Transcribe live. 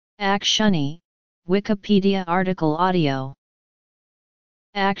Shani, Wikipedia article audio.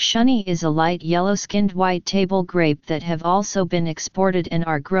 Shani is a light yellow-skinned white table grape that have also been exported and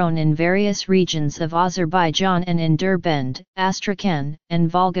are grown in various regions of Azerbaijan and in Derbent, Astrakhan, and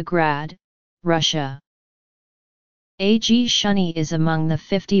Volgograd, Russia. Shani is among the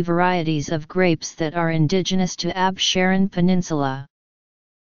 50 varieties of grapes that are indigenous to Absheron Peninsula.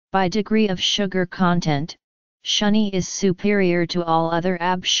 By degree of sugar content, Shani is superior to all other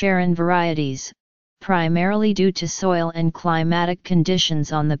Absheron varieties, primarily due to soil and climatic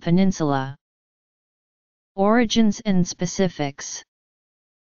conditions on the peninsula. Origins and specifics.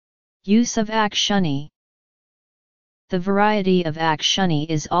 Use of Shani. The variety of Shani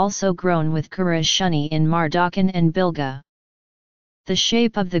is also grown with Shani in Mardakan and Bilga. The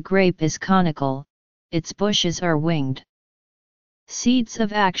shape of the grape is conical, its bushes are winged. Seeds of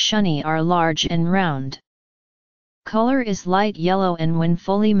Shani are large and round. Color is light yellow, and when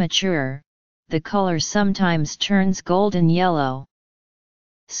fully mature, the color sometimes turns golden yellow.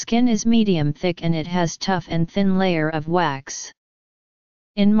 Skin is medium thick and it has tough and thin layer of wax.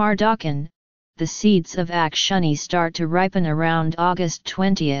 In Mardakan, the seeds of Shani start to ripen around August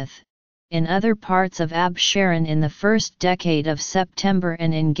 20th, in other parts of Absheron in the first decade of September,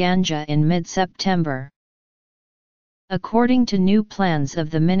 and in Ganja in mid-September. According to new plans of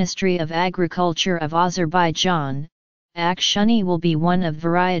the Ministry of Agriculture of Azerbaijan, Shani will be one of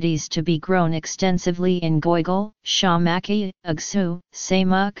varieties to be grown extensively in Goygol, Shamaki, Agsu,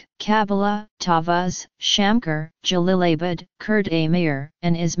 Samuk, Kabala, Tavuz, Shamkir, Jalilabad, Kurd Amir,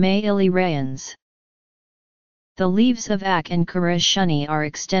 and Ismaili rayons. The leaves of and Shani are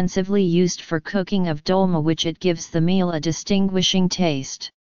extensively used for cooking of dolma, which it gives the meal a distinguishing taste.